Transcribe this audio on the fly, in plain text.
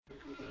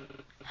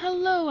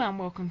Hello and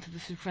welcome to the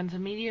Superfriends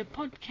Media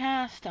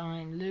podcast.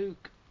 I'm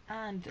Luke,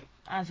 and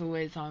as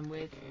always, I'm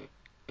with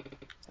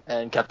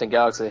And Captain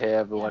Galaxy here,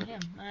 everyone.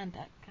 him and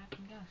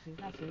Captain Galaxy.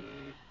 That's it.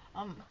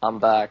 I'm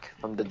back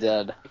from the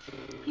dead.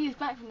 He is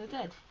back from the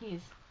dead.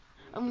 He's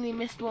only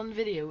missed one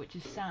video, which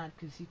is sad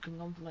because he's been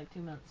gone for like 2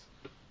 months.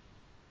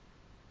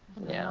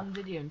 Yeah. One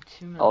video in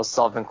 2 months. I was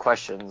solving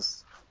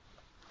questions.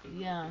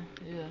 Yeah.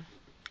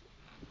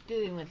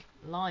 Dealing with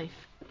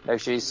life.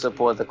 Actually,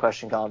 support the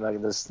question comic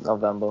this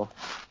November.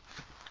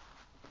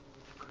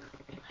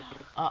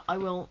 I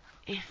will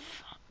if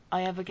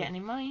I ever get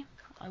any money.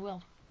 I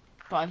will.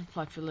 But I've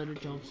applied for a load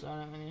of jobs, so I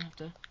don't really have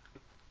to.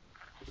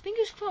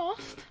 Fingers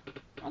crossed,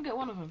 I'll get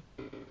one of them.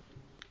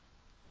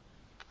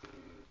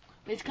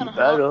 But it's kind of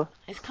hard.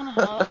 It's kind of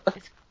hard.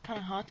 It's kind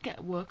of hard to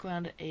get work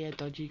around a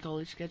dodgy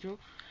college schedule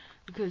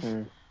because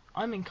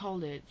I'm in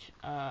college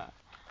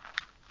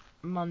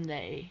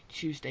Monday,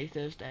 Tuesday,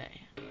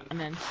 Thursday, and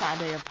then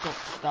Saturday I've got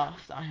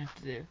stuff that I have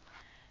to do.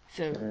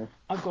 So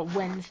I've got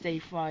Wednesday,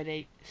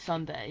 Friday,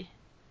 Sunday.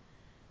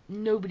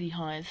 Nobody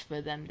hires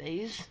for them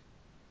days.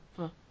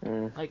 Or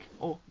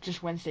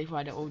just Wednesday,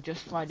 Friday, or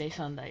just Friday,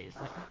 Sunday. It's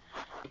like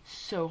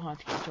so hard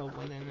to get a job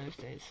within those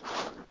days.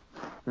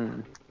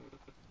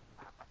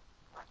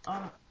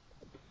 I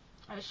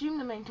assume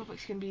the main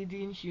topic's gonna be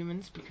the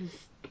Inhumans because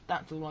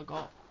that's all I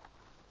got.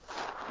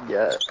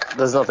 Yeah,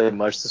 there's nothing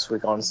much this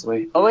week,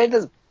 honestly. Oh wait,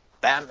 there's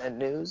Batman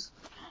news.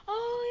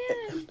 Oh yeah,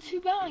 there's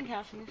 2 Batman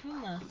castings,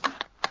 isn't there?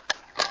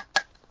 Yeah,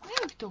 we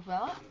could talk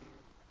about that.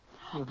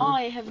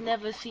 I have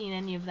never seen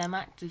any of them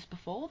actors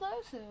before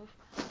though, so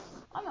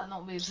I might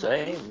not be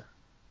excited. Same.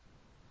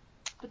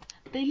 But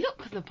they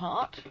look the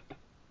part.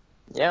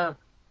 Yeah.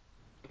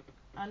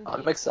 And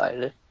I'm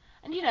excited.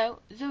 And you know,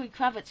 Zoe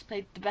Kravitz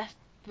played the best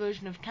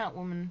version of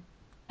Catwoman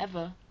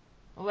ever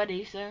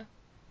already, so.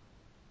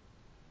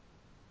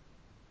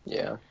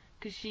 Yeah.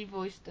 Because she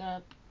voiced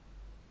Catwoman.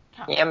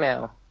 Yeah,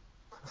 meow.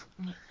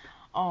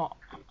 Oh,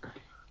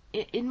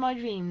 in my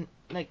dream,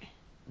 like,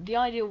 the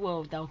ideal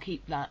world, they'll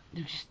keep that.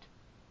 They'll just,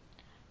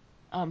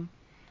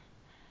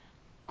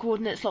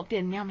 coordinates locked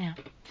in, meow meow.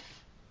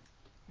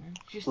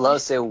 Let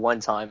us say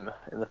one time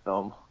in the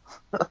film.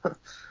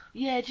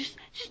 Yeah, just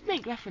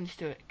make reference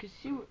to it, because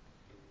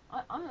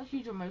I'm not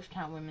huge on most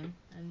Catwomen,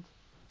 and,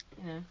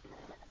 you know,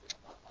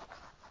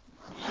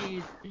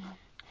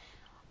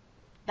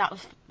 that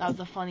was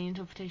a funny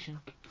interpretation.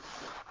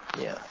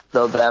 Yeah.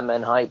 The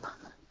Batman hype.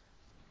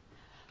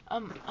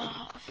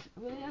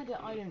 Really,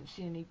 I don't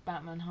see any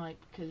Batman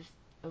hype because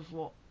of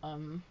what, I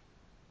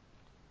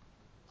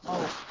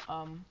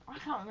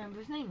can't remember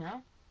his name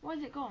now. Why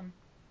is it gone?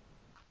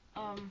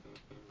 I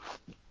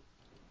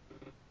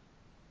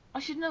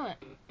should know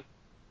it.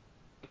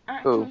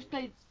 Actor who's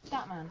played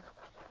Batman.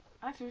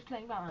 Actor who's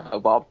playing Batman.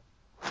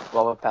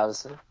 Robert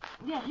Pattinson.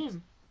 Yeah,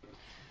 him.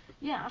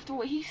 Yeah, after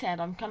what he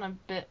said, I'm kind of a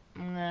bit,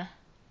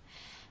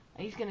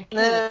 he's gonna kill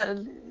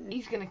it.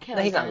 He's gonna kill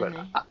it, He's not isn't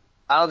going. he?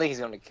 I don't think he's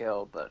going to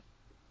kill, but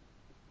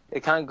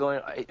it kind of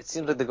going. It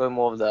seems like they're going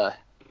more of the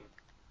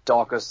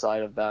darker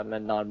side of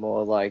Batman, not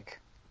more like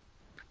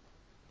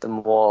the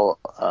more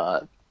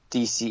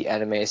DC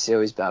anime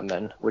series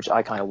Batman, which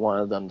I kind of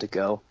wanted them to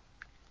go.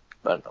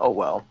 But oh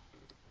well.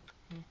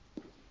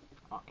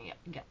 Oh, yeah.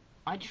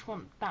 I just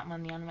want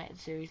Batman the animated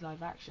series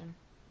live action.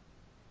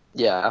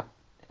 Yeah.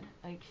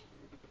 Like,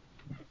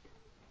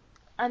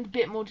 and a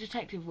bit more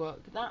detective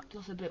work. That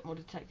plus a bit more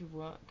detective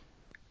work.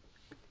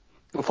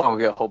 We'll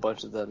probably get a whole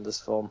bunch of them in this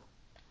film.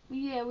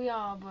 Yeah, we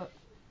are, but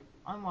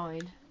I'm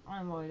worried.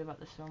 I'm worried about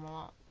this film a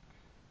lot.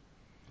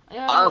 I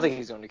don't think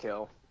he's going to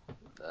kill.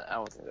 I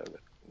don't think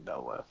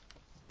they'll go.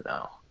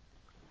 No.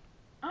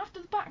 After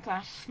the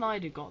backlash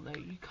Snyder got, though,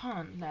 you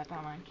can't let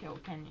Batman kill,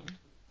 can you?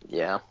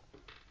 Yeah.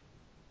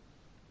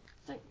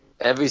 So,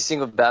 every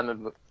single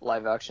Batman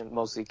live action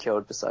mostly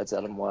killed besides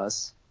Adam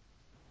West.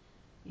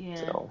 Yeah.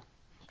 So.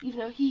 Even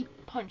though he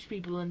punched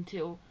people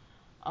until,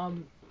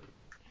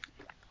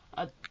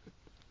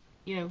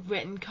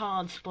 written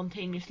cards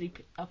spontaneously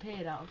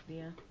appeared out of the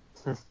air.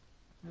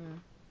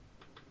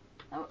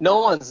 No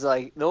one's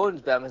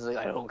Batman's like,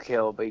 I don't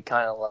kill, but he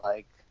kind of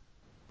like,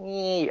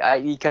 he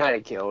kind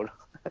of killed.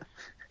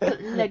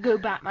 But Lego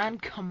Batman,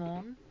 come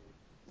on.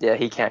 Yeah,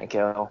 he can't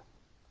kill.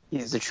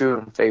 He's the true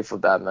and faithful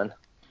Batman.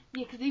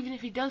 Yeah, because even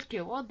if he does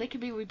kill, well, they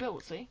can be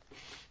rebuilt, see?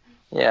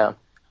 Yeah,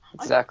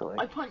 exactly.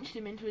 I punched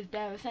him into his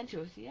bare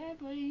essentials. Yeah,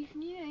 but you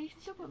can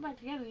still put him back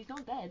together. He's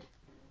not dead.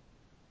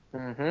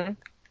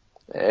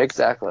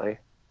 Exactly.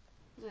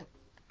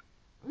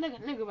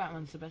 Lego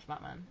Batman's the best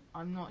Batman.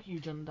 I'm not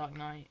huge on Dark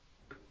Knight.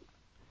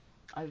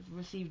 I've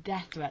received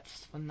death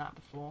threats from that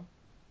before.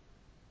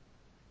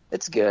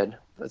 It's good.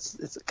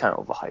 It's kind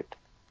of overhyped.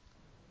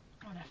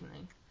 Oh,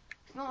 definitely.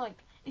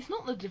 It's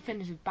not the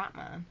definitive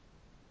Batman.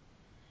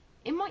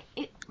 It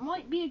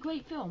might be a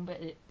great film,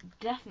 but it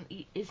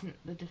definitely isn't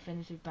the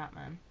definitive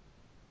Batman.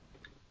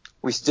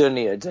 We still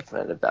need a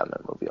definitive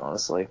Batman movie,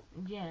 honestly.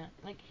 Yeah,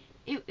 like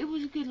it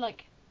was a good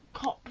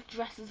cop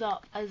dresses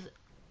up as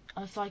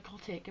a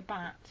psychotic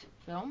bat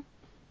film,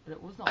 but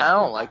it was not. I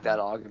don't like that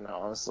argument,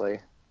 honestly.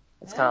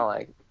 It's kind Eh? of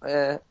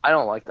like, I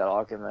don't like that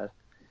argument.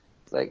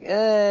 It's like,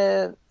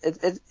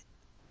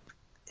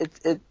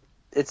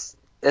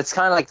 it's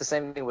kind of like the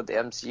same thing what the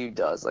MCU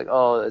does. Like,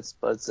 oh, it's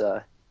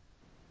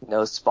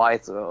spy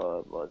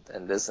thriller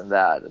and this and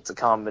that. It's a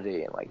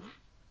comedy and like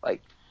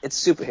it's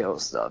superhero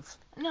stuff.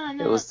 No, It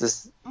no. was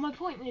this, My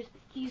point is,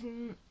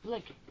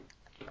 like,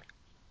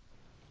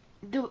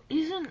 there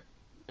isn't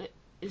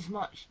as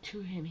much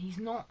to him. He's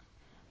not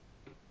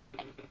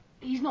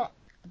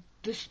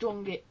the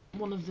strongest,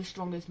 one of the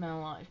strongest men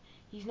alive.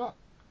 He's not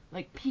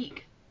like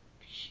peak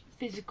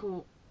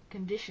physical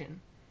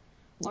condition.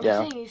 What I'm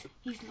yeah, saying is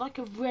he's like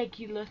a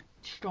regular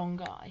strong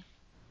guy.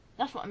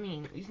 That's what I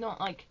mean. He's not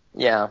like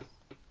yeah,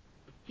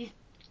 he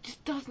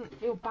just doesn't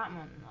feel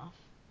Batman enough.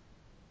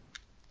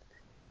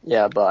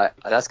 yeah. But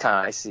that's kind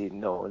of I see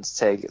Nolan's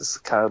take is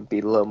kind of be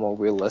a little more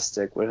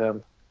realistic with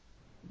him,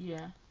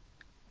 Yeah.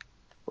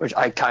 which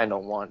I kind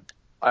of want.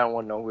 I don't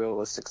want no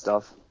realistic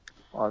stuff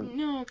on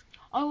No,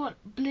 I want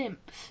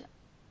blimps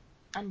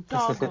and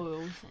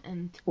gargoyles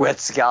and Red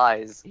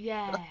Skies.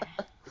 yeah.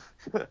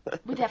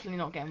 We're definitely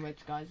not getting Red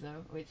Skies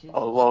though, which is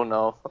Oh, well,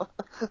 no.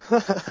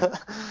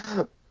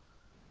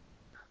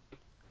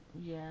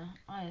 yeah.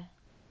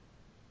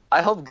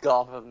 I hope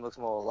Gotham looks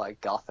more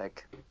like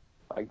Gothic,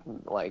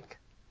 like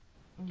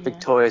Yeah.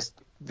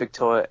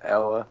 Victoria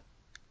era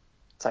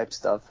type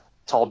stuff,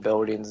 tall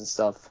buildings and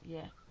stuff.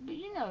 Yeah. But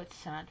you know it's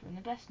sad when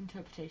the best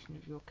interpretation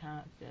of your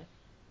character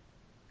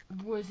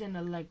was in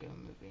a Lego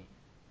movie.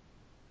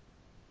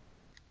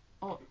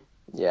 Or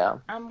Yeah,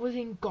 and was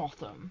in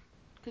Gotham.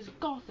 Because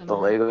Gotham the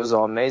had Legos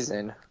are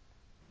amazing.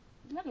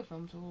 Lego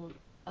films are all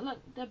look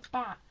they're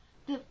bad.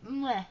 They're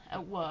meh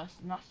at worst,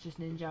 and that's just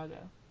Ninjago.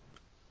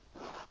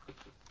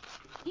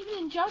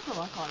 Even Ninjago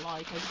I quite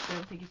like. I just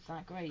don't think it's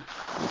that great.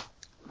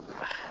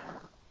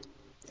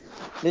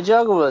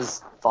 Ninjago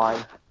was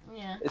fine.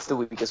 Yeah. It's the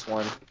weakest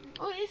one.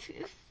 Well, it's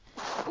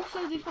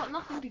also they've got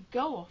nothing to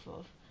go off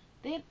of.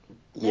 They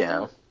Yeah,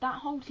 were that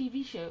whole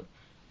TV show,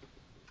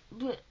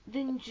 but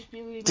then just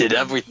be did remade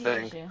as a TV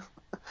everything. show.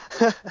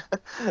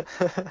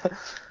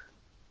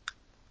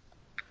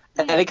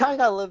 And Yeah. it kind of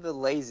got a little bit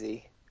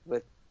lazy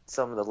with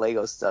some of the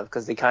Lego stuff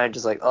because they kind of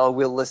just like, oh,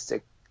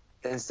 realistic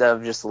instead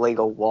of just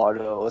Lego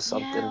water or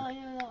something.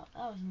 Yeah, that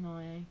was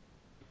annoying.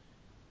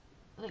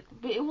 Like,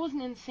 but it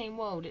wasn't in the same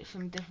world. It's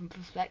from a different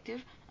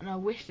perspective, and I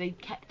wish they'd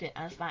kept it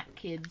as that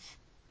kid's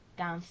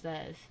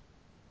downstairs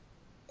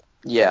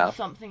or Yeah.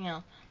 something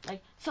else.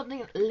 Like something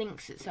that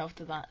links itself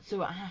to that,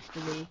 so it has to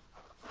be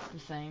the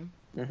same.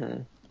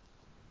 hmm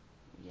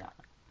Yeah.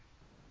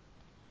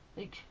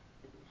 Like,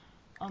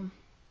 um,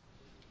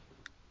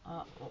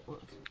 what?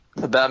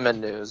 The Batman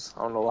news.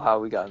 I don't know how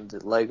we got into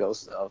Lego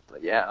stuff,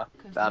 but yeah,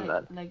 Because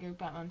Batman. Lego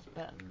Batman's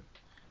better.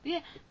 But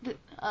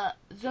yeah,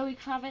 Zoe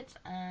Kravitz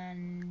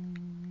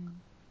and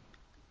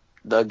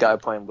The guy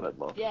playing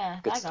Whitlow. yeah,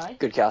 Good, that guy.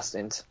 good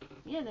castings.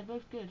 Yeah, they're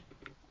both good.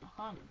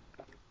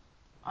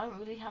 I don't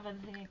really have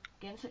anything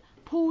against it.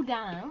 Paul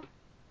Dano.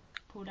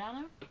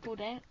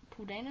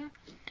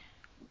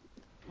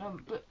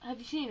 But have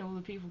you seen all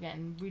the people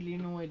getting really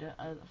annoyed at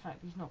the fact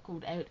he's not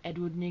called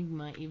Edward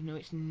Nigma, even though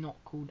it's not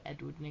called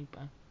Edward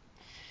Nigma?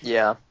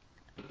 Yeah.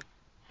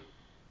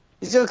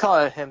 He's gonna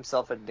call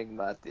himself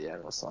Enigma at the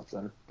end or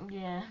something.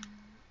 Yeah.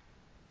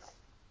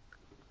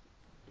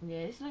 Yeah,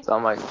 it's like, So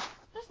I'm like,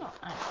 that's not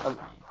actually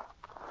funny.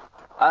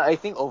 I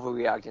think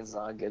overreacting is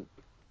not good.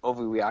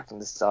 Overreacting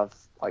to stuff,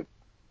 like,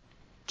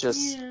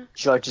 just Yeah.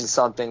 judging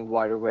something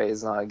right away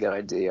is not a good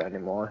idea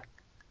anymore.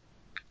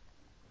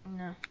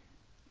 No.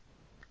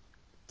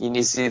 You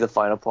need to see the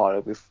final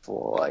product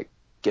before, like,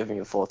 giving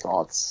your full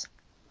thoughts.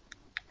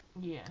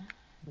 Yeah.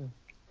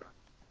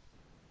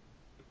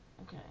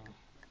 Okay.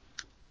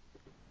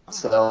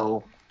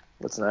 So,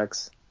 what's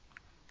next?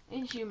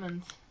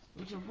 Inhumans,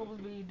 which will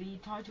probably be the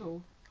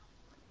title.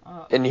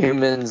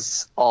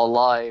 Inhumans are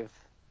alive.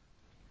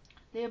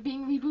 They are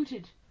being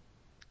rebooted,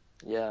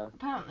 Yeah.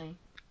 apparently.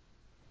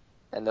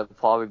 And they'll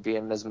probably be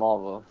in Ms.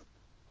 Marvel.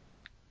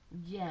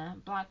 Yeah,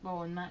 Black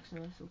Bolt and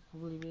Maximus will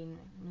probably be in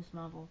Miss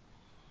Marvel.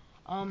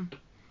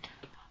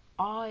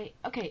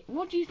 Okay,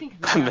 what do you think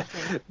of the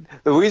casting?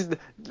 The reason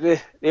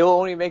they will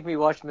only make me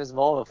watch Ms.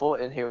 Marvel for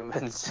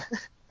Inhumans.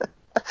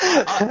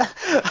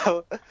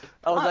 I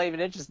was not even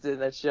interested in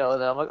that show,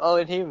 and I'm like, oh,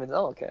 Inhumans.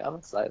 Oh, okay, I'm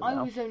excited I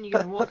now. was only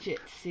going to watch it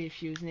to see if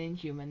she was an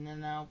Inhuman,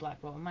 and now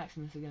Black Bolt and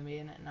Maximus are going to be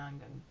in it, and now I'm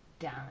going,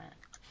 damn it.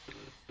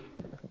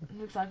 It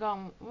looks like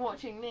I'm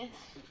watching this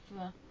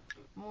for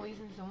more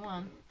reasons than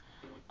one.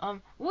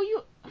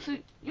 So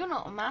you're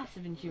not a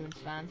massive Inhumans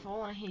fan, so I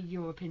want to hear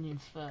your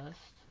opinions first.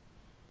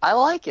 I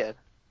like it.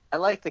 I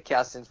like the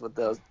castings with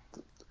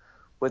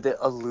it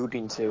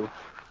alluding to.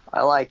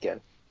 I like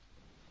it.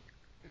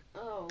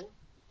 Oh.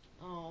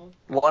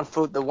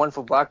 The one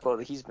for Black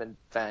Bolt, he's been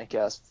fan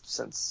cast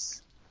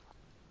since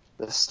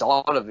the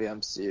start of the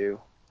MCU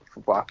for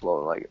Black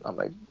Bolt. Like, I'm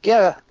like,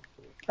 yeah,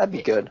 that'd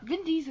be good.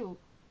 Vin Diesel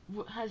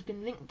has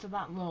been linked to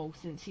that role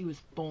since he was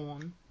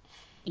born.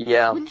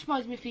 Yeah. Wouldn't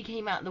surprise me if he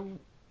came out the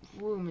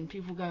room and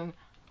people going,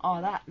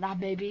 "Oh, that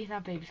baby's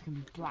gonna be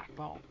Black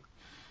Bolt."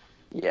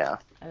 Yeah.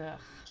 Ugh.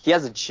 He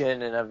has a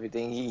chin and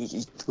everything.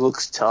 He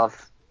looks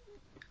tough.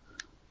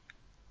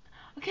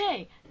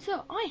 Okay,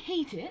 so I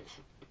hate it.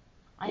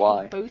 I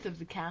Why? hate both of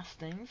the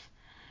castings.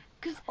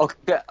 Cause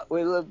Okay,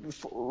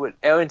 with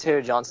Aaron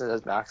Taylor Johnson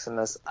as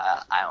Maximus,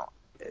 I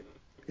don't.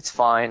 It's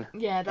fine.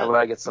 yeah, I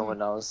gotta get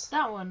someone else.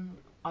 that one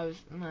I was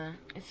nah,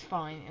 it's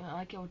fine.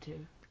 I killed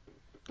two,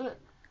 but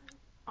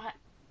I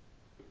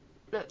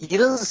look. He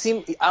doesn't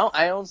seem.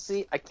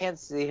 I can't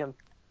see him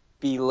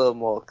be a little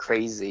more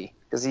crazy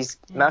because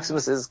Yeah,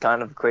 Maximus is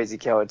kind of a crazy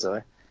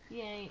character.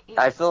 yeah,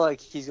 I feel like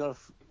he's gonna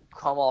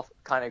come off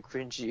kind of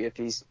cringy if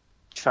he's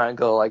trying to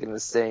go like an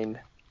insane.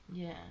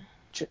 yeah.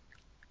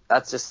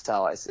 That's just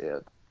how I see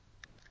it.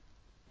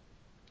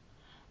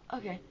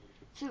 Okay,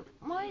 so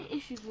my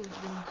issues with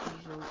Vin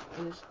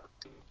Diesel is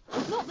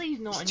it's not that he's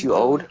not He's any too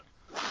old. good.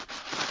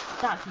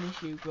 That's an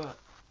issue, but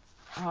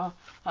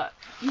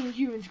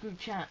Inhumans group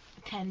chat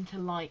tend to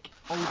like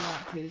older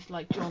actors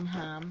like John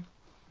Hamm,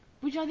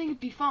 which I think would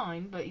be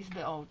fine, but he's a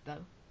bit old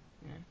though.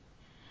 Yeah.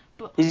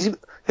 But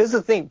Here's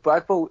the thing: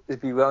 Black Bolt is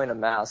be wearing a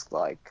mask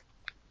like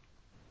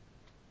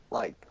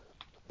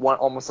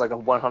almost like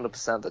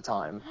 100% of the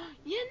time.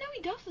 yeah, no,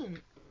 he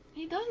doesn't.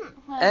 He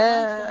doesn't wear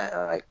that mask.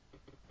 Like,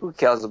 who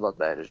cares about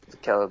that?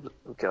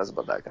 Who cares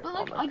about that kind But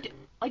of like, comic?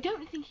 I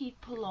don't think he'd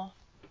pull off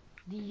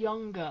the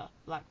younger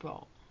Black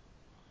Bolt.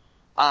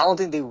 I don't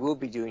think they will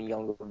be doing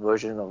younger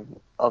version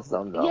of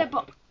them Yeah,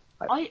 though. but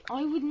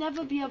I would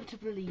never be able to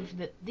believe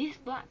that this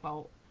Black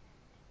Bolt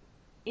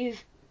is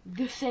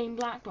the same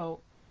Black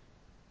Bolt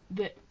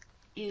that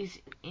is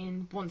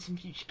in Once and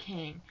Future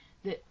King,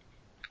 that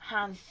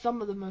has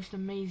some of the most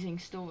amazing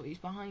stories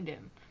behind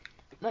him.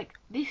 Like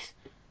this,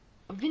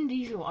 Vin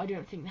Diesel, I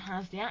don't think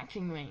has the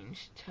acting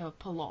range to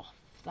pull off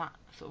that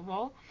sort of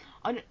role.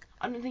 I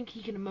don't think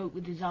he can emote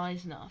with his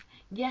eyes enough.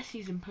 Yes,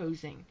 he's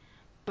imposing,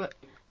 but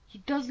he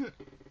doesn't.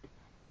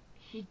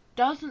 He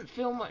doesn't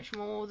feel much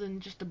more than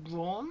just a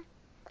brawn.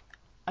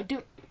 I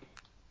don't.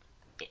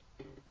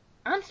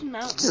 Anson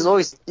Mount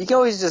was. You can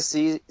always just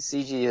see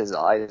CG his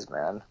eyes,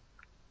 man.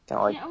 Yeah,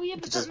 oh yeah, You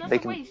but can just that's a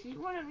make him. waste.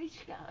 Why don't we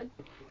just get a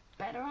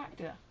better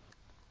actor?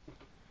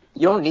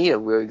 You don't need a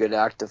really good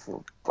actor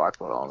for Black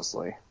Bolt,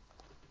 honestly.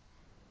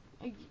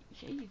 Yeah,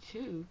 you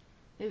too.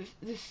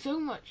 There's so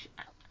much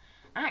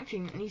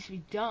acting that needs to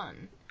be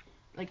done.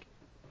 Like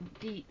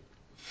the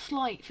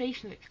slight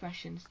facial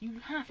expressions. You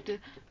have to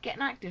get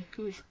an actor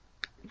who is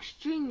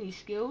extremely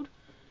skilled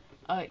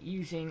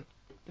using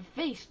the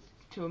face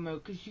to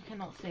emote because you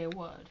cannot say a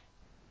word.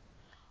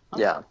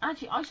 Yeah.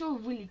 Actually, I saw a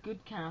really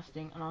good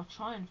casting, and I'll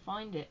try and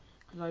find it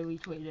because I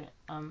retweeted it.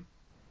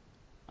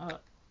 Uh,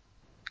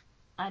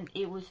 and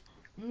it was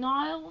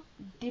Niall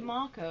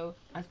DeMarco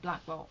as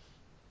Black Bolt.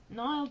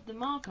 Niall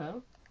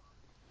DeMarco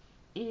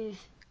is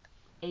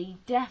a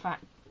deaf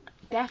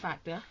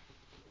actor,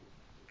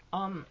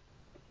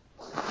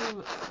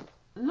 who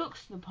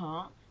looks the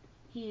part.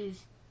 He is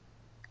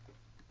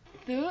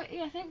 30,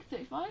 I think,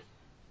 35,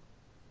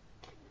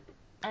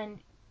 and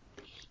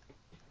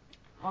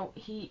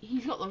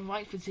he's got the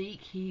right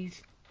physique.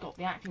 He's got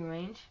the acting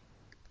range.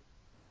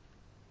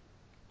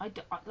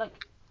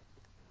 Like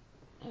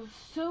there's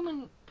so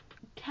many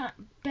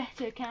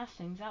better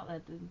castings out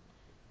there than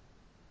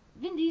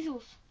Vin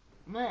Diesel's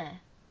meh,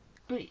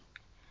 but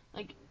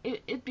like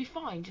it'd be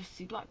fine just to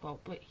see Black Bolt,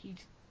 but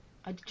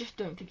I just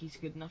don't think he's a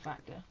good enough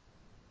actor.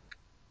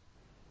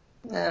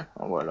 Yeah,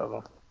 or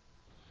whatever.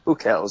 Who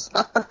cares?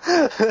 At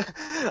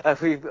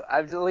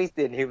least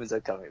the Inhumans are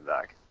coming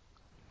back.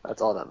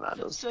 That's all that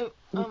matters. So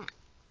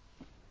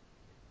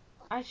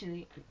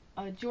actually,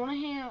 do you want to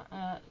hear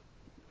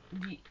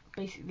the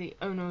basically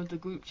owner of the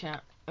group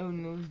chat,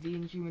 owner of the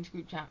Inhumans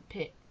group chat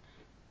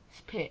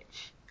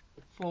pitch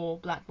for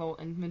Black Bolt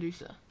and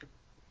Medusa?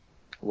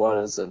 What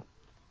is it?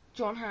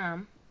 John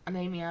Hamm and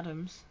Amy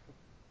Adams.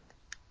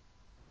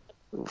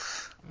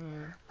 Oof.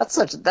 Mm. That's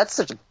such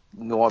a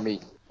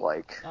normie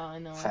I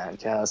know. fan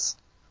cast.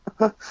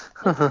 Like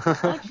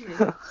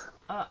actually,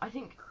 I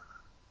think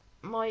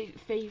my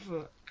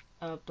favourite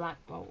Black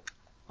Bolt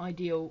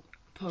ideal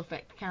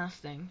perfect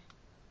casting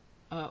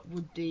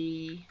would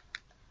be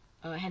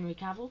Henry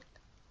Cavill.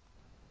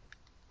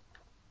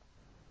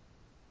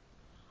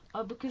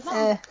 Because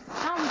that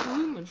was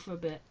rumoured for a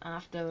bit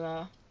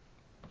after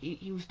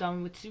he was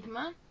done with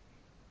Superman.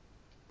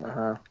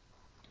 Uh-huh.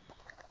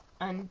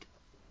 And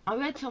I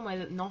read somewhere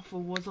that an offer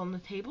was on the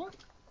table,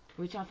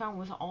 which I found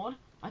was odd.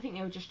 I think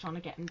they were just trying to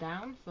get him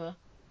down for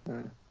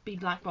be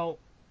Black Bolt.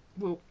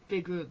 We'll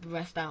figure the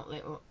rest out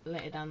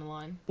later down the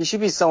line. He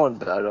should be someone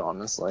better,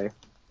 honestly.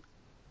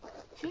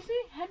 Seriously,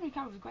 Henry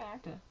Cavill's a great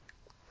actor.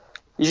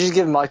 You should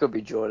give Michael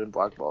B. Jordan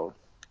Black Bolt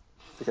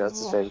because that's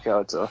his favorite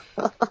character.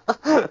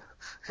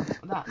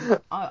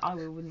 I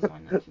wouldn't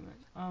mind that too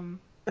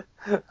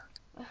much.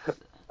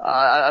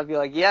 I'd be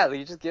like, yeah,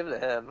 you just give it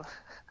to him.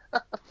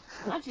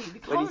 Actually, the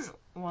But current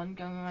one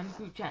going around the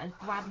group chat is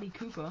Bradley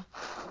Cooper.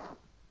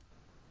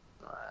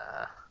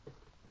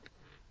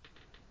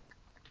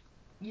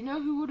 You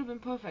know who would have been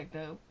perfect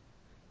though?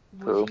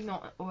 Was Who? he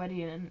not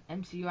already an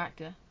MCU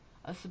actor?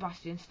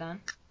 Sebastian Stan.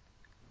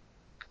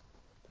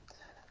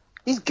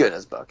 He's good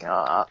as Buck. Oh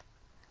I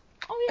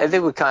yeah.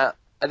 think we kind of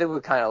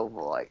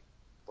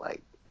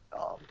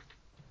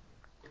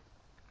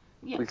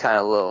Yeah. we kind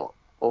of a little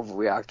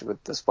overreacted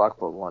with this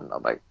Blackbolt one.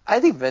 I'm like, I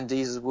think Vin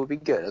Diesel would be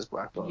good as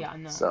Blackbolt. Yeah, I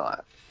know.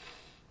 So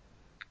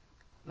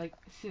like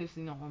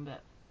seriously, not one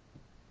bit.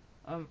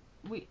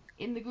 We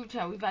in the group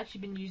chat we've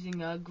actually been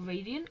using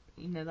Gradient,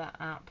 you know that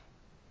app,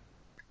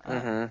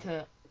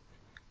 to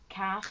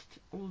cast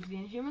all of the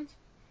Inhumans.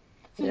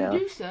 So yeah.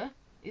 Medusa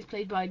is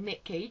played by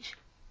Nick Cage.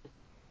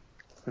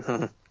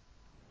 Oh,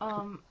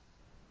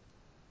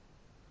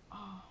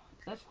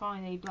 let's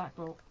find a Black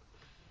Bolt.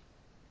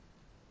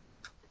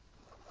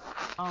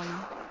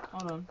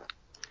 Hold on.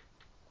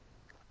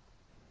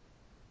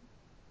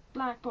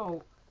 Black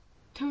Bolt,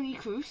 Tony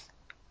Cruz,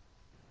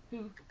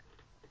 who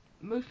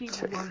most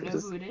people won't know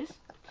who it is.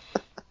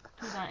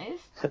 Who that is?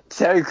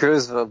 Terry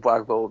Crews for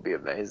Blackbolt would be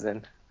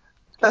amazing.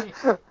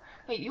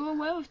 Wait, you're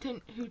aware of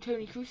who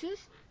Tony Cruz is?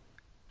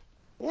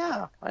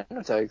 Yeah, I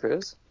know Terry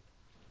Crews.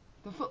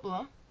 The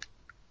footballer?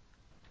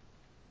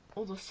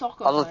 Or the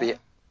soccer I love player?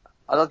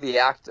 the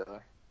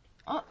actor.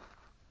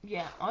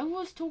 Yeah, I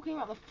was talking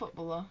about the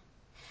footballer.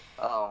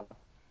 Oh,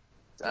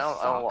 The I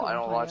don't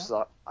player.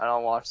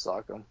 watch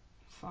soccer.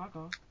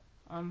 Soccer.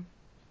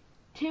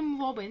 Tim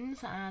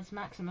Robbins as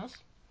Maximus.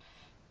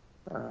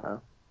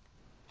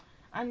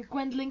 And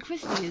Gwendolyn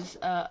Christie is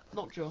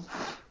Lockjaw.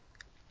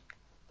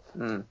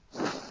 But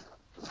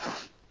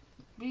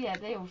yeah,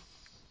 they all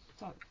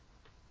suck.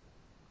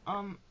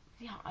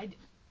 Yeah,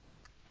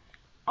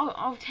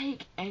 I'll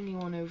take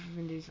anyone over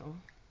Vin Diesel.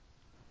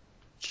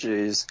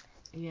 Jeez.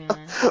 Yeah.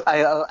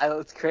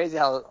 It's crazy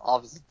how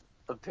opposite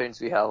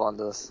opinions we have on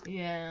this.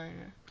 Yeah, I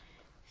know.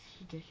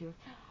 It's ridiculous.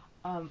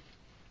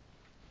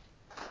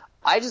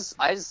 I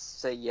just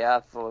say yeah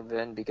for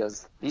Vin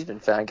because he's been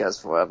fan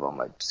cast forever. I'm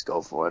like, just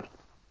go for it.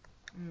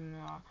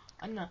 No,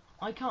 I know.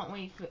 I can't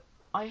wait for.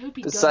 I hope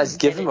he Besides,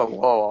 doesn't give get him it. a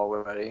role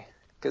already,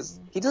 because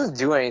he doesn't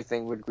do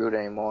anything with Groot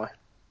anymore.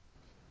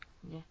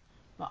 Yeah,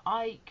 but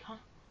I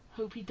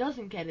hope he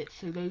doesn't get it,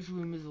 so those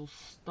rumors will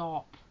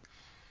stop.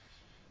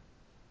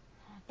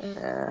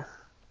 Yeah.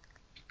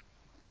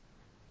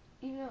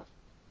 You know,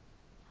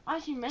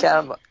 as you Kind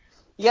mentioned. of,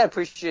 you gotta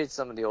appreciate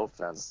some of the old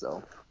fans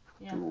though.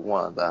 Yeah. Who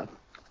wanted that.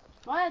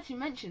 Well, I actually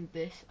mentioned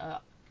this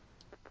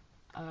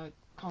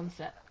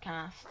concept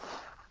cast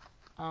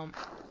a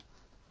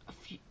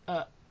few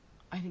I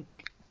think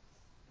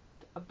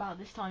about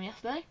this time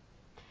yesterday.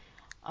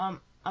 I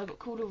got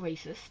called a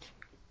racist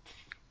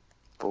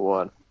For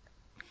what?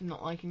 for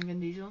not liking Vin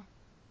Diesel.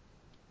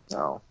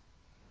 No.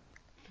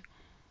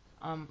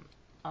 Um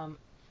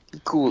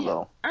Cool yeah,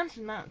 though.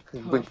 Anson Mount's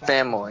He's a big perfect.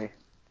 family.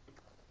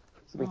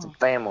 He brings a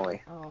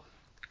family. Oh.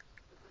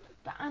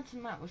 But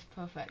Anson Mount was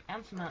perfect.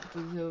 Anson Mount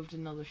deserved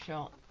another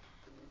shot,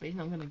 but he's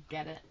not gonna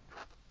get it.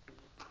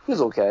 He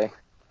was okay.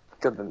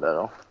 Could have been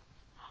better.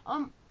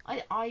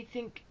 I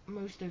think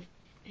most of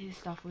his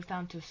stuff was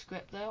down to a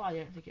script though. I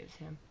don't think it was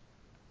him.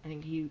 I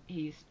think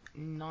he's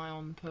nigh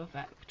on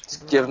perfect.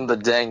 Just give him the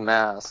dang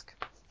mask.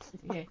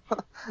 Yeah,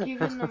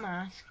 give him the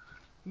mask,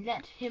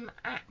 let him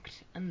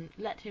act, and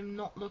let him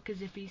not look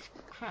as if he's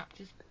crapped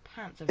his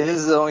pants. This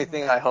is the only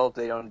thing I hope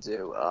they don't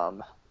do.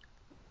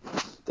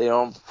 They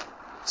don't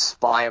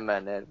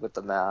Spider-Man it with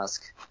the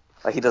mask.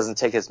 Like, he doesn't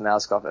take his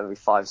mask off every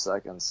 5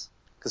 seconds.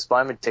 Because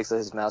Spider-Man takes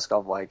his mask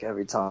off, like,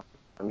 every time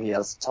he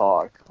has to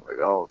talk. Like,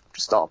 oh,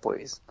 just stop,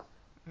 please.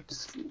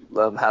 Just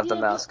let him have the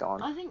mask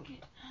on. I think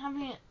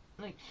having it,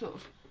 like, sort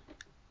of,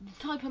 the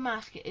type of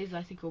mask it is,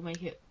 I think will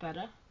make it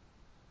better.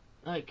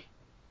 Like,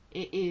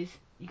 it is,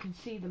 you can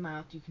see the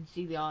mouth, you can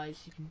see the eyes,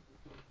 you can,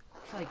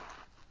 it's like,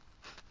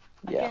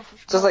 I guess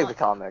it's just like the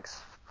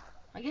comics.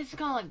 I guess it's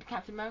kind of like the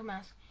Captain America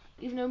mask,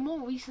 even though more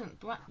recent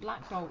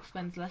Black Bolt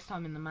spends less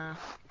time in the mask.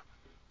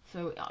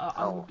 So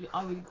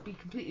I would be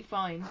completely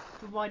fine,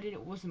 provided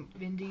it wasn't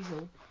Vin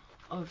Diesel,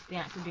 of the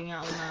actor being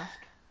out of the mask.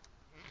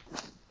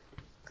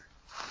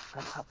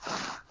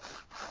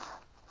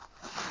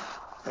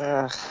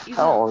 I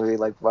don't really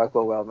like Black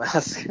Bolt without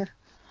mask.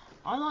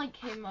 I like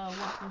him Once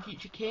and the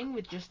Future King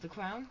with just the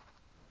crown.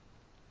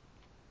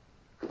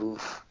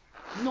 Oof.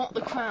 Not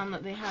the crown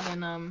that they had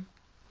in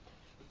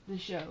the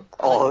show.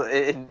 Oh,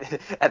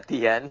 at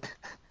the end.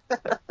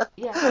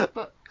 Yeah,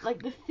 but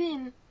like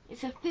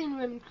it's a thin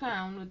rimmed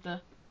crown with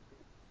the.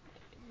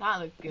 That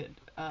looked good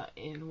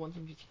in Once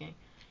and the Future King.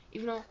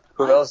 Even though.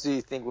 Who else do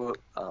you think will?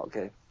 Oh,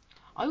 okay.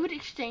 I would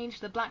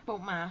exchange the Black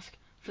Bolt mask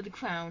for the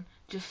crown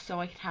just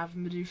so I could have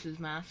Medusa's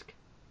mask.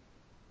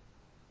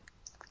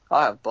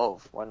 I have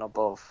both. Why not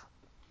both?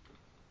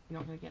 You're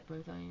not gonna get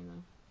both, are you?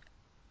 Though?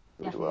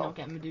 We Definitely will. not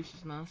get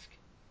Medusa's mask.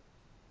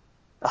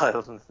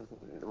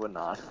 We're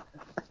not.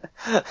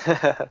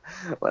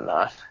 We're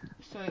not.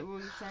 So what were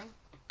you saying?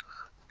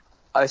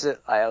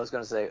 I was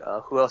gonna say,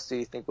 who else do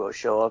you think will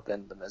show up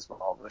in the Ms.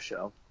 Marvel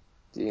show?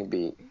 Do you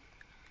beat?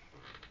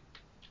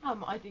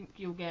 I think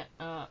you'll get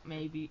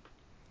maybe.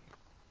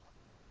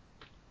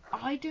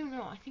 I don't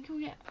know. I think you'll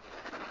get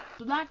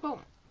Black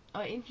Bolt.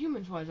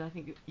 Inhumans wise, I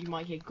think you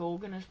might get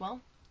Gorgon as well,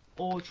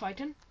 or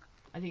Triton.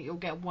 I think you'll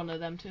get one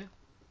of them too.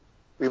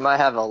 We might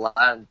have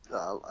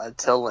a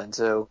Tillin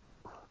too.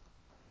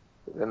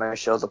 They might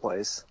show the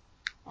place.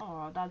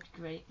 Oh, that's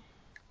great.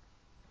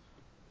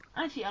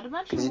 Actually, I'd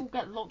imagine we'll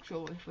get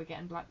Lockjaw if we're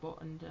getting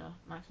Blackbot and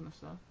Maximus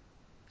though.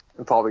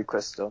 And probably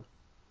Crystal.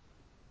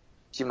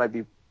 She might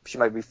be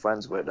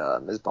friends with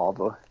Ms.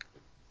 Marvel.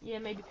 Yeah,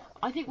 maybe.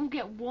 I think we'll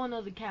get one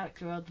other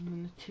character other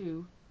than the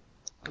two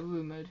are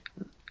rumored,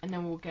 and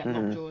then we'll get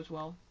Lockjaw as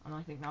well, and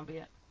I think that'll be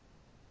it.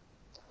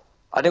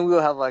 I think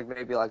we'll have a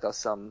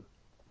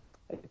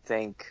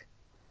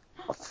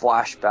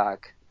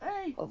flashback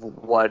Hey! of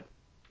what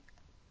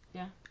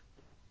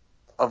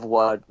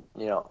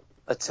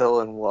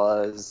Attilan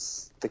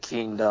was, the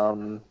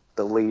kingdom,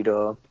 the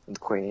leader, the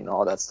queen,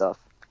 all that stuff.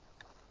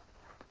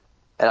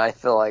 And I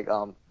feel like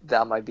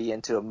that might be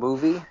into a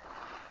movie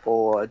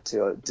or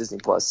to a Disney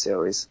Plus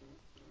series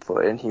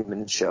for an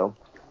Inhuman show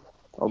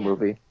or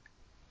movie.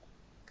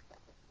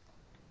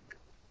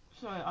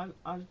 Sorry,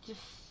 I've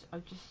just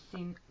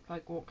seen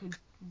like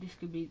this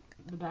could be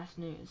the best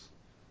news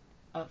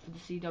for the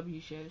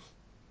CW shows.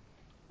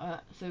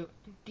 So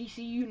DC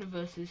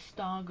Universe's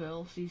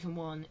Stargirl season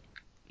 1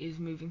 is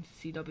moving to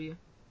CW,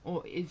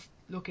 or is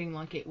looking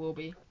like it will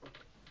be.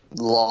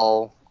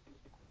 LOL.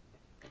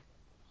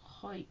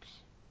 Hyped.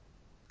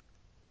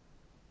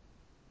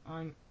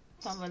 I'm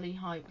thoroughly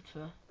hyped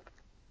for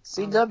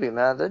CW,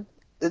 man,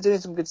 they're doing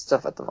some good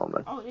stuff at the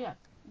moment. Oh yeah,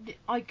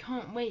 I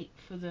can't wait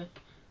for the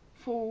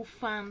full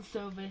fan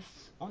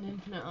service on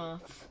Infinite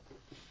Earths.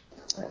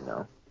 I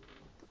know.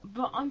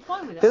 But I'm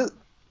fine with that.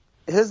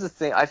 Here's the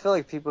thing. I feel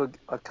like people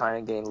are kind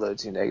of getting a little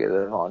too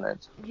negative on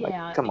it.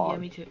 Yeah, like, come on. Yeah,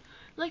 me too.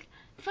 Like,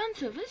 fan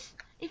service,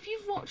 if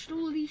you've watched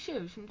all of these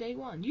shows from day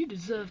one, you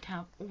deserve to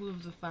have all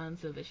of the fan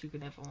service you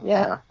could ever want.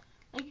 Yeah.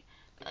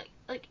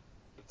 Like.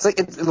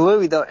 It's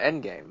literally the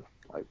end game.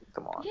 Like,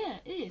 come on. Yeah,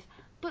 it is.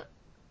 But,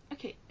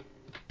 okay,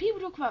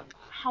 people talk about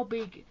how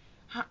big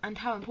and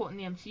how important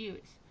the MCU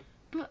is.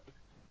 But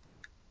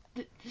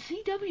the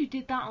CW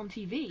did that on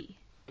TV.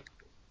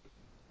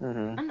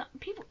 Mm-hmm. And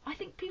I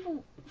think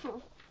people sort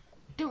of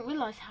don't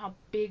realise how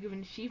big of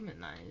an achievement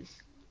that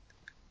is.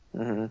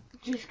 Mm-hmm.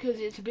 Just because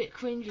it's a bit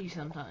cringy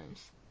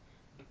sometimes.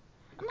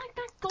 And like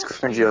that It's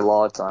cringy a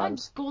lot of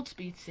times. That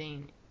Godspeed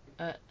scene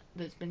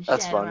that's been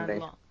shared around a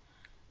lot.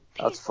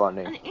 That's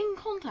funny. And in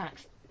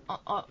context,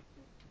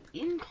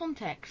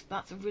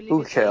 that's a really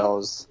Who good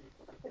cares?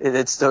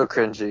 It's still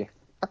cringy.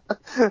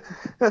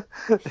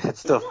 It's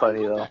still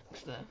funny though.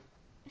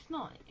 It's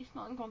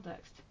not in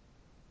context.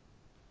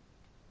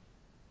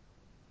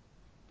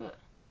 But,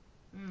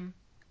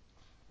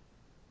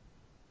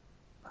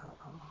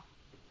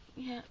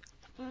 yeah,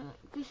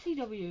 the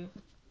CW.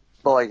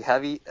 But like,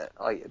 have you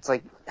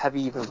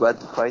even read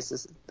the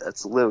prices?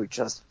 That's literally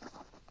just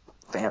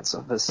fan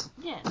service.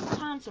 Yeah,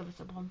 fan service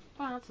upon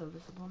fan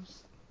service upon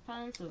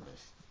fan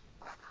service.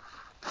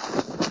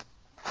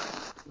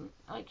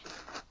 Like,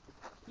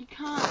 you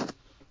can't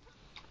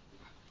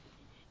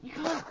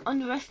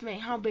underestimate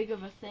how big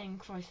of a thing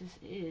Crisis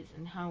is,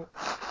 and how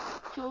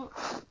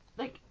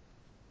like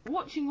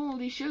watching all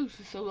these shows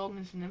for so long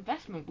is an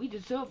investment. We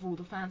deserve all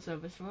the fan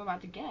service we're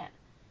about to get.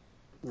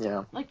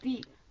 Yeah. Like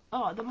the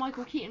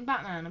Michael Keaton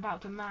Batman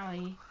about to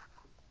marry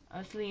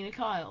Selena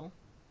Kyle.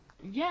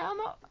 Yeah, I'm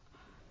not.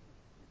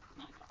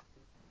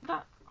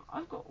 That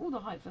I've got all the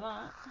hype for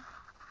that.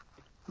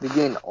 They're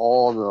getting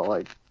all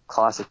the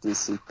classic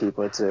DC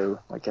people too,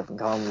 like Kevin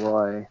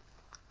Conroy,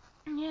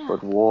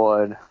 Bud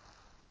Ward,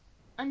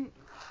 and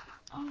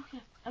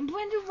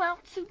Brendan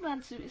Routh's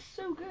Superman suit is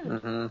so good.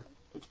 Mm-hmm.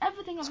 It's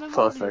everything I've ever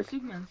wanted in a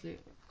Superman suit.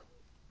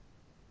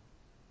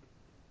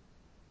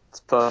 It's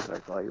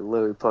perfect,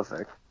 literally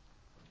perfect.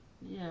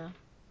 Yeah.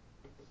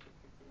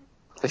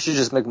 They should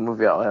just make a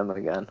movie out of him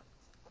again.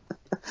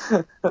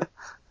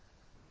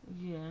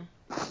 Yeah.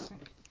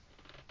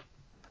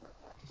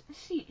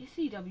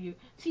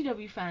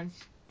 CW fans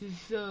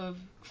deserve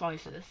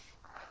Crisis.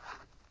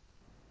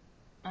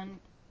 And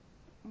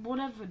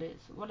whatever it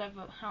is,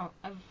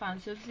 however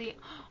fans see,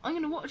 I'm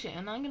gonna watch it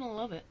and I'm gonna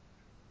love it.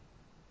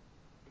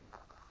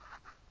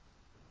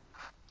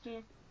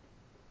 So,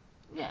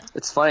 yeah.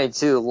 It's funny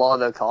too. A lot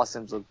of the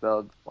costumes look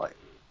very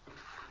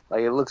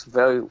it looks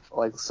very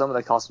some of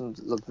the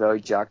costumes look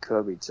very Jack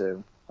Kirby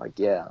too.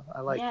 Yeah,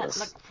 I like this.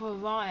 Yeah, like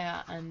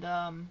Pariah and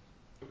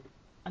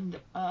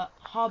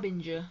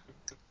Harbinger.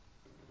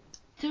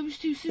 Those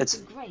two suits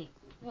are great.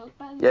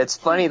 Yeah, it's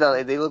funny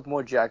that they look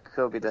more Jack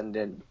Kirby than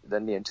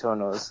the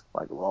Eternals.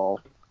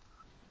 Lol.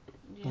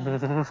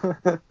 Yeah.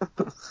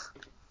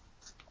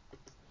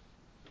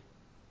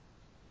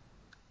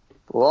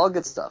 Well, all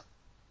good stuff.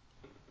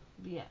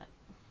 Yeah.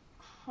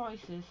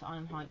 Crisis,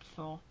 I'm hyped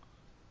for.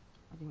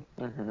 I think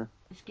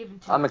it's given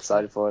too I'm much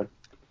excited hate. for it.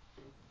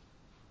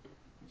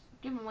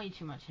 It's given way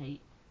too much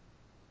hate.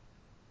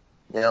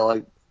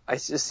 Yeah, I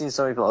just seen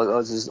so many people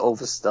it's just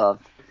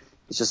overstuffed.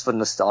 It's just for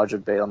nostalgia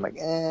bait. I'm like,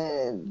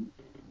 Yeah.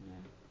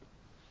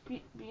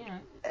 But, yeah.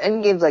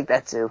 Endgame's like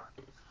that too.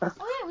 Oh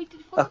yeah, we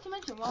forgot to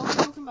mention while we were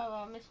talking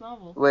about Miss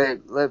Marvel.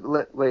 Wait,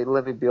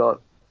 let me be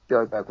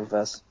right back with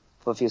us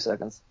for a few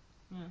seconds.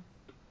 Yeah.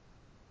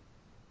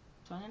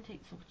 So I'm going to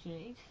take this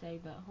opportunity to say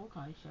that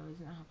Hawkeye show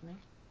isn't happening.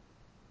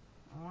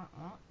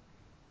 What?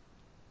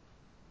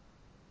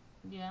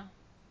 Yeah.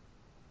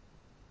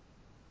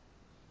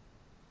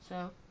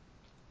 So,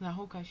 the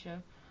Hawkeye show.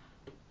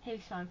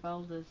 Haley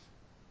Steinfeld as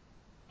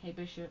Kate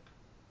Bishop.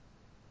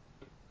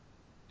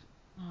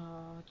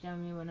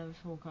 Jeremy Renner as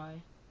Hawkeye.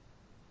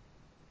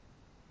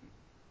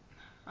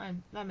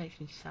 That makes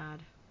me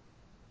sad.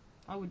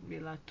 I wouldn't be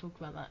allowed to talk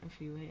about that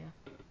if you were here.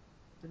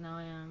 But now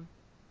I am.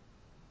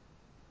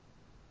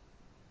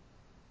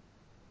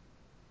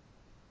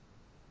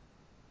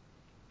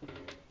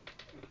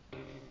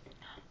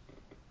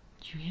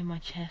 Do you hear my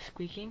chair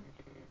squeaking?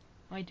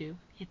 I do.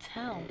 It's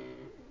hell.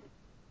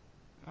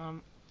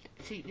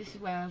 See, this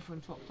is where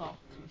everyone dropped off,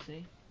 you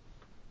see.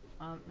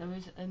 There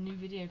is a new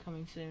video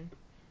coming soon.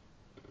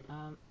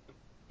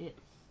 It's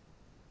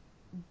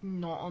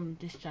not on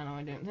this channel,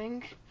 I don't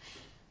think.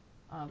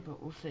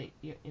 But we'll see.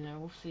 You know,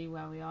 we'll see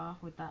where we are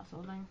with that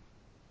sort of thing.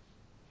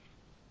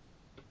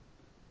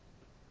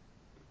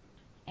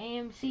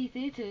 AMC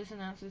Theatres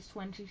announces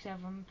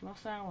 27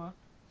 plus hour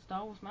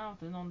Star Wars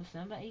marathon on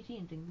December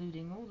 18th,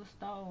 including all the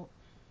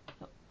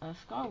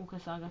Skywalker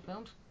saga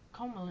films,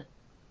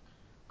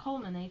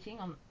 culminating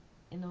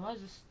in the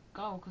Rise of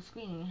Skywalker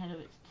screening ahead of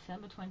its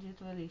December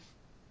 20th release.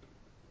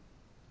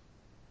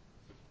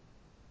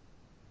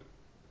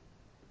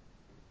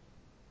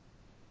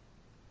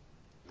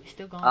 He's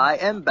still gone. I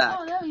am back.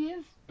 Oh, there he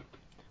is.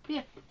 But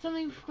yeah,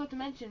 something we forgot to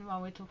mention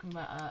while we're talking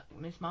about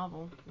Miss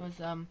Marvel was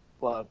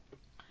What?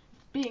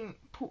 being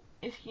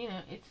it's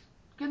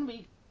gonna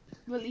be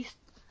released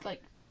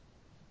like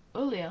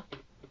earlier.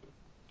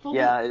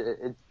 Yeah,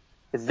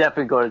 it's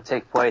definitely going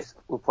to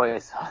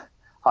replace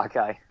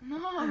Hawkeye.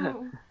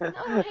 No, Haley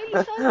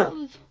Steinfeld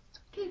is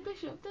Kate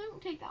Bishop.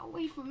 Don't take that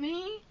away from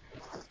me.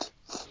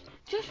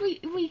 Just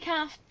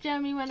recast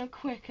Jeremy Renner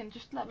quick and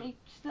just let me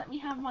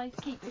have my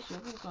Kate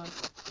Bishop.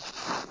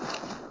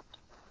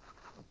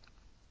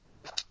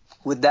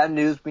 With that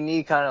news, we need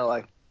you kind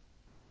of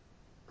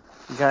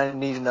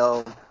need to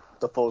know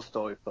the full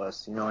story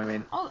first. You know what I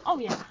mean? Oh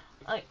yeah.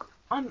 Like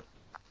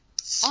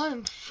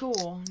I'm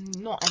sure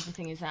not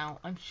everything is out.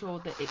 I'm sure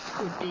that it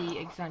could be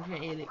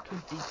exaggerated. It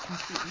could be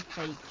completely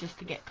fake just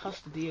to get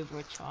custody over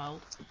a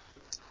child.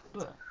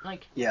 But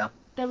Yeah.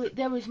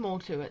 There is more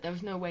to it.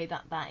 There's no way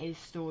that is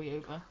story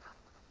over.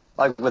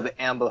 Like with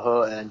Amber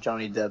Heard and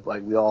Johnny Depp,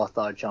 we all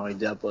thought Johnny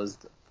Depp was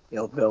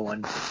the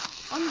villain.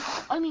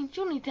 I mean,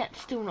 Johnny Depp's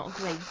still not a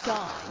great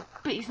guy,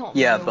 but he's not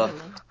the real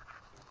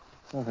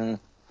villain.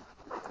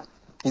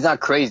 He's not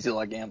crazy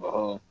like Amber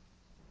Heard.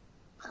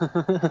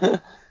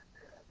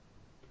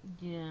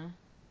 Yeah.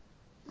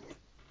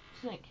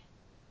 It's like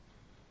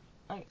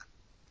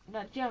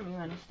that Jeremy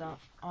Renner stuff.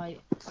 I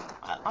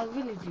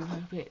really do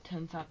hope it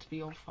turns out to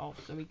be all false,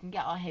 so we can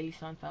get our Haley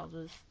Steinfeld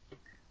as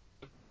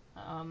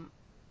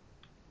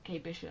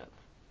Kate Bishop.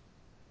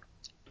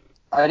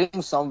 I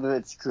think some of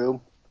it's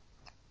true.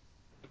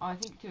 I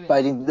think too.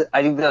 But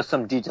I think there's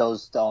some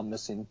details still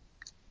missing.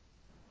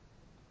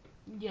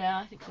 Yeah,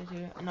 I think so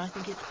too, and I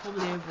think it's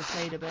probably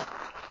overplayed a bit.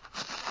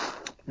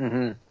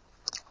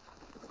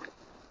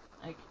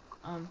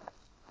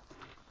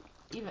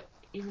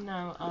 Even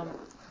though I'm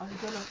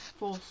gonna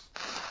force,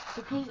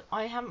 because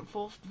I haven't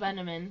forced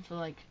Venom in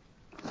for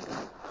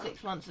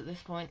 6 months at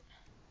this point.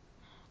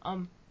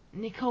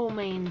 Nicole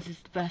Maines is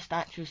the best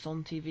actress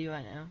on TV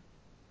right now.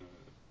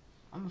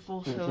 I'm gonna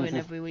force her in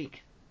every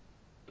week.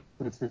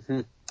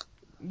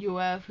 You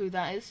aware of who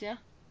that is? Yeah.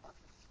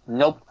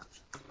 Nope.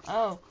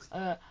 Oh,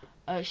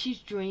 she's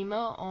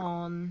Dreamer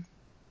on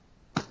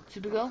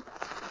Supergirl.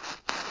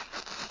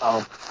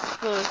 Oh.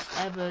 First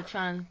ever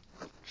trans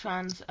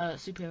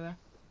superhero.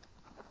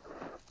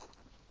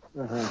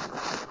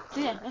 So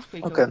yeah, that's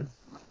pretty cool. Okay.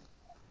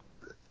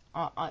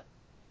 I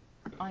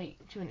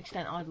to an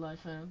extent idolize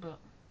her, but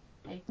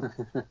hey.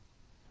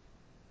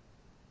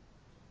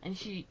 And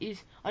she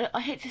is.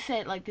 I hate to say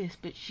it like this,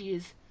 but she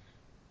is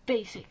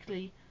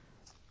basically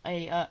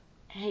a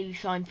Haley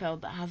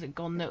Steinfeld that hasn't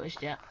gone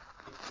noticed yet.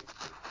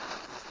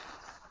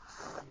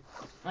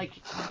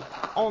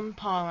 On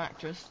par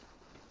actress.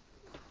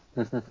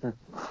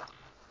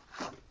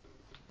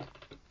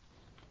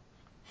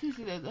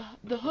 Seriously though,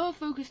 the her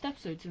focused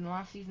episodes in the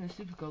last season of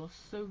Supergirl are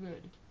so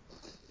good.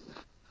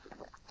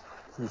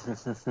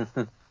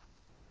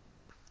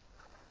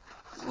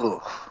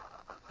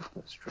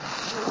 That's true.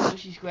 And also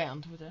she's great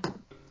on Twitter.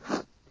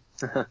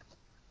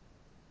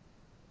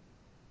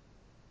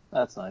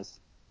 That's nice.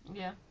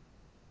 Yeah.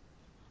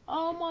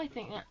 I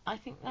think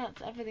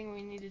that's everything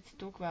we needed to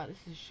talk about. This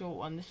is a short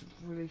one. This is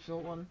a really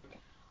short one.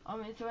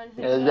 Is there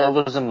anything? Yeah, that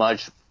wasn't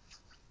much.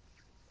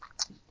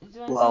 Is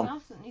there anything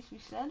else that needs to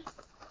be said?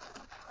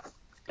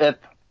 If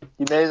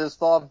you made it this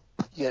far,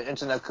 you get an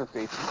internet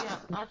cookie. Yeah,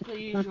 as per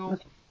usual.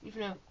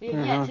 Even though we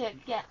have yet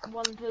to get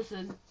one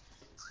person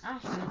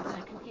after an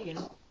internet cookie in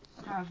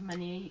however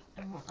many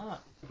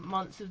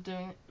months of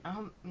doing it,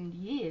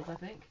 years, I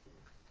think.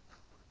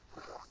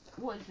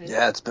 What is this?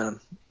 Yeah, it's been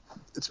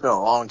a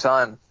long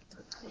time.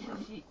 This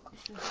is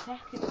the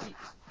second.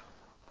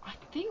 I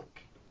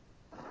think.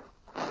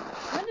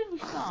 When did we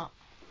we start?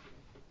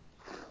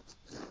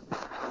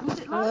 Was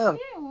it last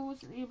year or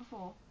was it the year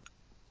before?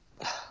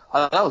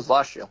 That was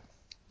last year.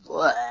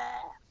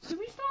 Did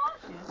we start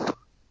last year?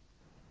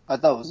 I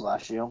thought it was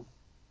last year. I'm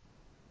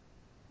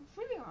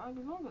feeling it might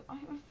be longer. I'm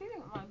feeling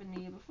it might have been the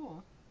year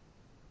before.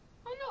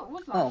 Oh no, it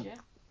was last year.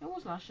 It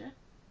was last year.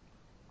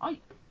 I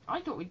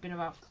thought we'd been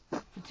about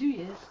for 2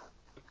 years.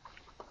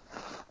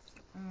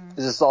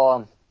 Is this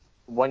all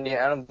 1 year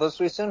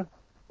anniversary soon?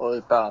 Or is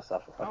it past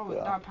after? Oh,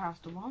 that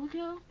passed a while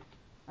ago.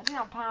 I think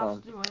that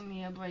passed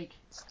during the break.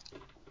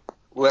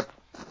 Whip.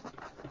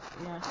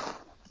 Yeah.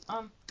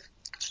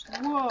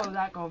 Whoa,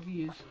 that got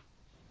views.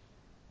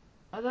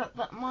 My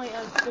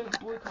Don't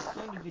Boycott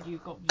Sony video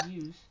got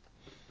views.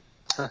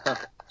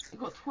 It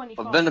got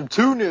 25. Venom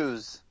 2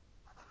 news.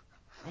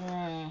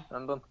 Yeah.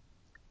 Remember?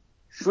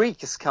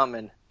 Shriek is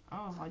coming.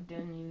 Oh, I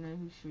don't even know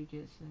who Shriek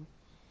is. So.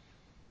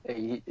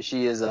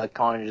 She is a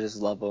Carnage's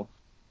level.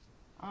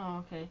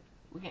 Oh, okay.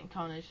 We're getting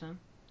Carnage then.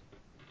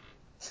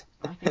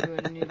 I think we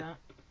already knew that.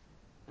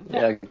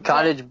 Yeah,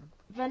 Carnage.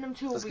 Venom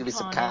 2 will Let's be give me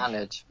some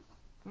Carnage.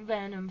 Carnage.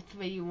 Venom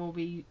 3 will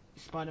be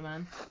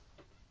Spider-Man.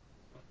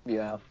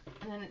 Yeah.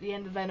 And then at the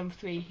end of Venom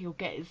 3, he'll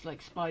get his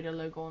spider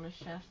logo on his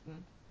chest.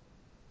 And...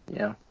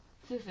 Yeah.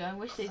 Seriously, I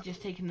wish they'd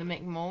just taken the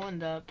Mick Mole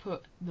and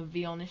put the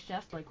V on his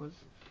chest, like was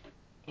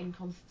in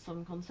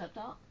some concept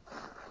art.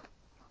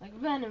 Like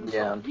Venom's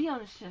got a V on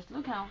his chest.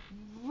 Look how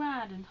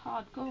rad and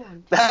hardcore.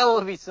 And that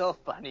would be so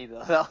funny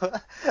though.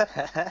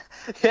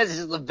 It's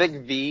just a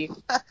big V.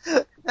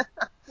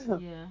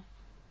 Yeah.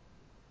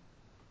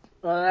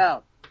 Oh yeah.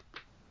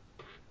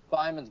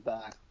 Fireman's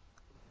back.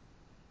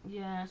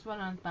 Yeah,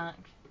 Spider-Man's back.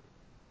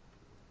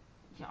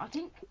 Yeah, I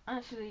think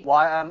actually.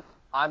 Why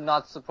I'm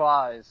not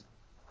surprised.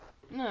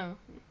 No,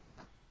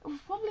 it was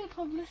probably a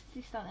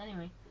publicity stunt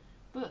anyway.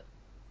 But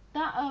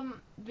that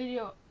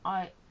video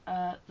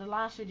the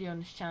last video on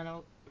this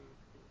channel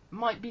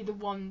might be the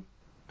one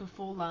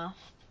before last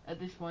at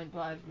this point, but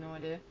I have no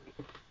idea.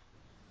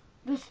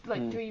 There's 3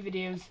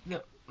 videos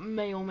that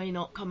may or may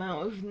not come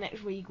out over the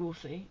next week, we'll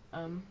see.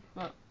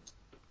 But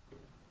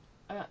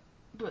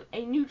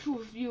a neutral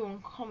review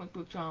on comic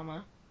book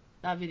drama,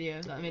 that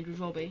video that I made with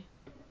Robbie,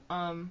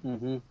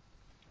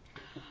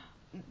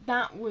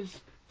 that was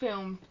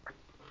filmed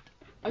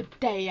a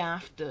day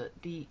after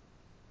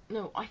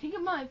I think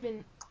it might have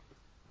been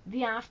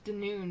the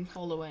afternoon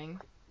following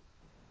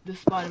the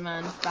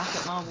Spider-Man's back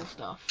at Marvel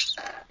stuff.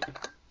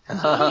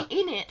 So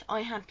in it,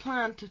 I had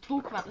planned to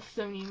talk about the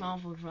Sony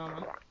Marvel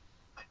drama.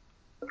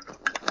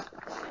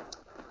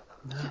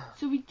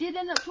 So we did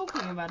end up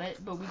talking about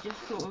it, but we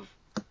just sort of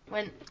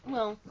went,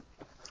 well,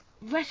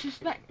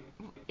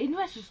 in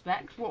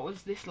retrospect, what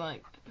was this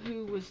like?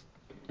 Who was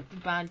the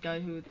bad guy?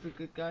 Who was the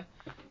good guy?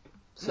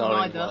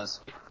 Sony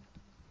was.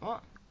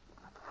 What?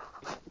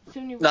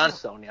 Sony was Not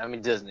Sony, I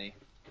mean Disney.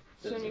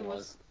 Sony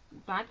was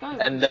bad guy?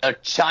 And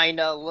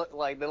China looked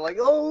like, they're like,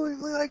 oh, we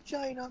like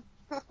China.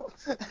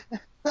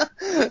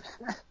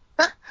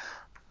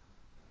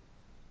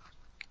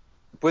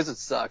 Blizzard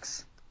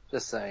sucks.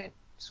 Just saying.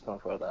 Just gonna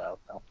throw that out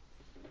now.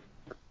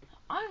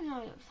 I don't know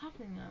what's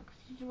happening now,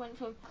 because you went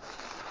from...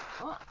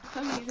 What?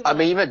 Sony's I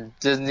mean, even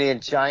Disney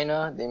and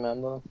China, do you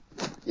remember?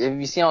 Have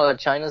you seen all that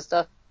China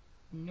stuff?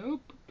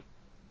 Nope.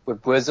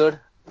 With Blizzard?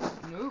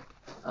 Nope.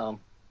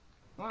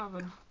 What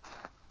happened?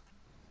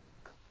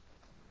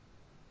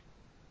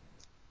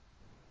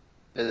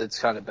 It's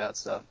kind of bad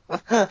stuff.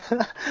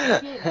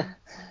 Okay, then.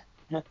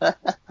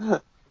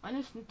 I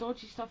know some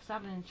dodgy stuff's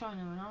happening in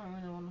China, and I don't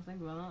really want to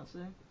think about that,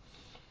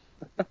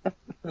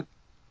 so...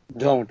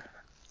 Don't.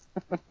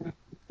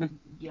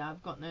 Yeah,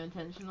 I've got no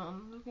intention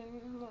on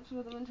looking much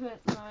further into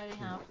it than I already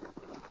have.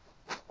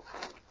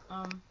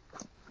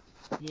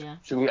 Yeah.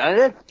 Should we end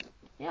it?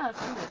 Yeah,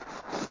 let's end it.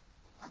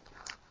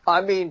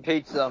 I mean,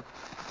 pizza.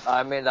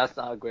 I mean, that's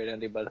not a great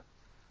ending, but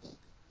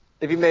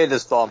if you made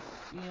this far,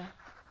 yeah.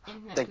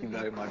 thank you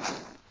very much.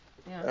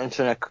 Yeah.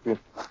 Internet cookie.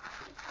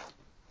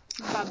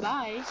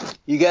 Bye-bye.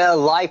 You get a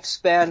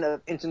lifespan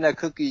of internet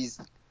cookies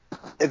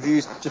if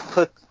you just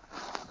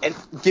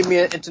give me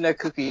an internet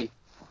cookie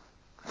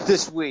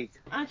this week.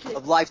 Actually,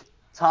 of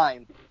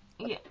lifetime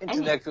yeah,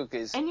 internet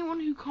cookies. Anyone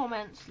who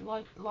comments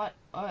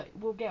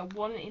will get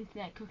 1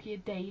 internet cookie a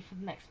day for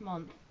the next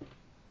month,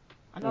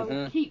 and I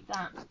will keep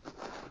that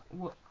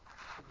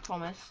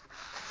promise.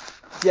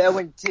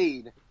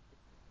 Guaranteed.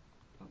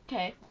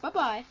 Okay,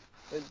 bye-bye.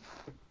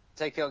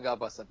 Take care and God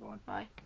bless everyone. Bye.